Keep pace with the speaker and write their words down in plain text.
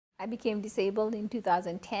I became disabled in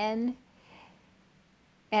 2010.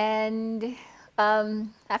 And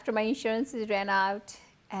after my insurances ran out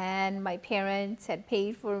and my parents had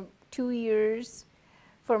paid for 2 years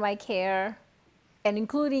for my care, and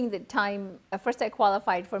including the time, first I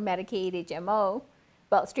qualified for Medicaid HMO,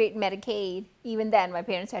 well, straight Medicaid. Even then, my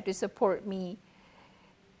parents had to support me.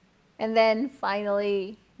 And then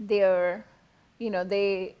finally,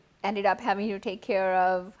 they ended up having to take care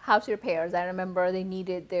of house repairs. I remember they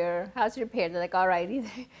needed their house repaired. They're like, all right.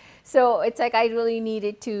 So it's like I really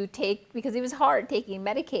needed to take, because it was hard taking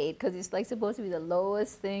Medicaid, because it's like supposed to be the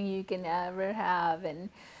lowest thing you can ever have.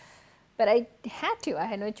 But I had to. I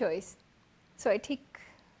had no choice. So I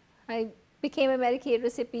became a Medicaid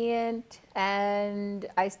recipient, and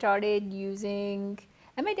I started using,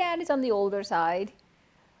 and my dad is on the older side.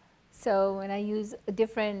 So when I used the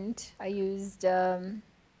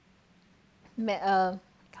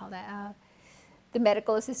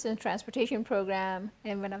medical assistance transportation program,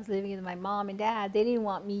 and when I was living with my mom and dad, they didn't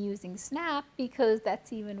want me using SNAP because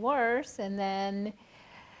that's even worse. And then,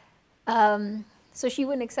 so she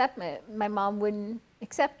wouldn't accept it. My mom wouldn't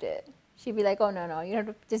accept it. She'd be like, "Oh no, you have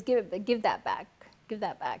to just give that back. Give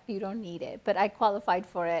that back. You don't need it." But I qualified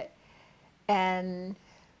for it, and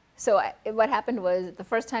so what happened was the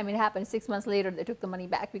first time it happened, 6 months later, they took the money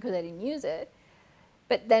back because I didn't use it.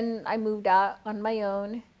 But then I moved out on my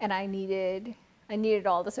own, and I needed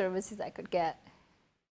all the services I could get.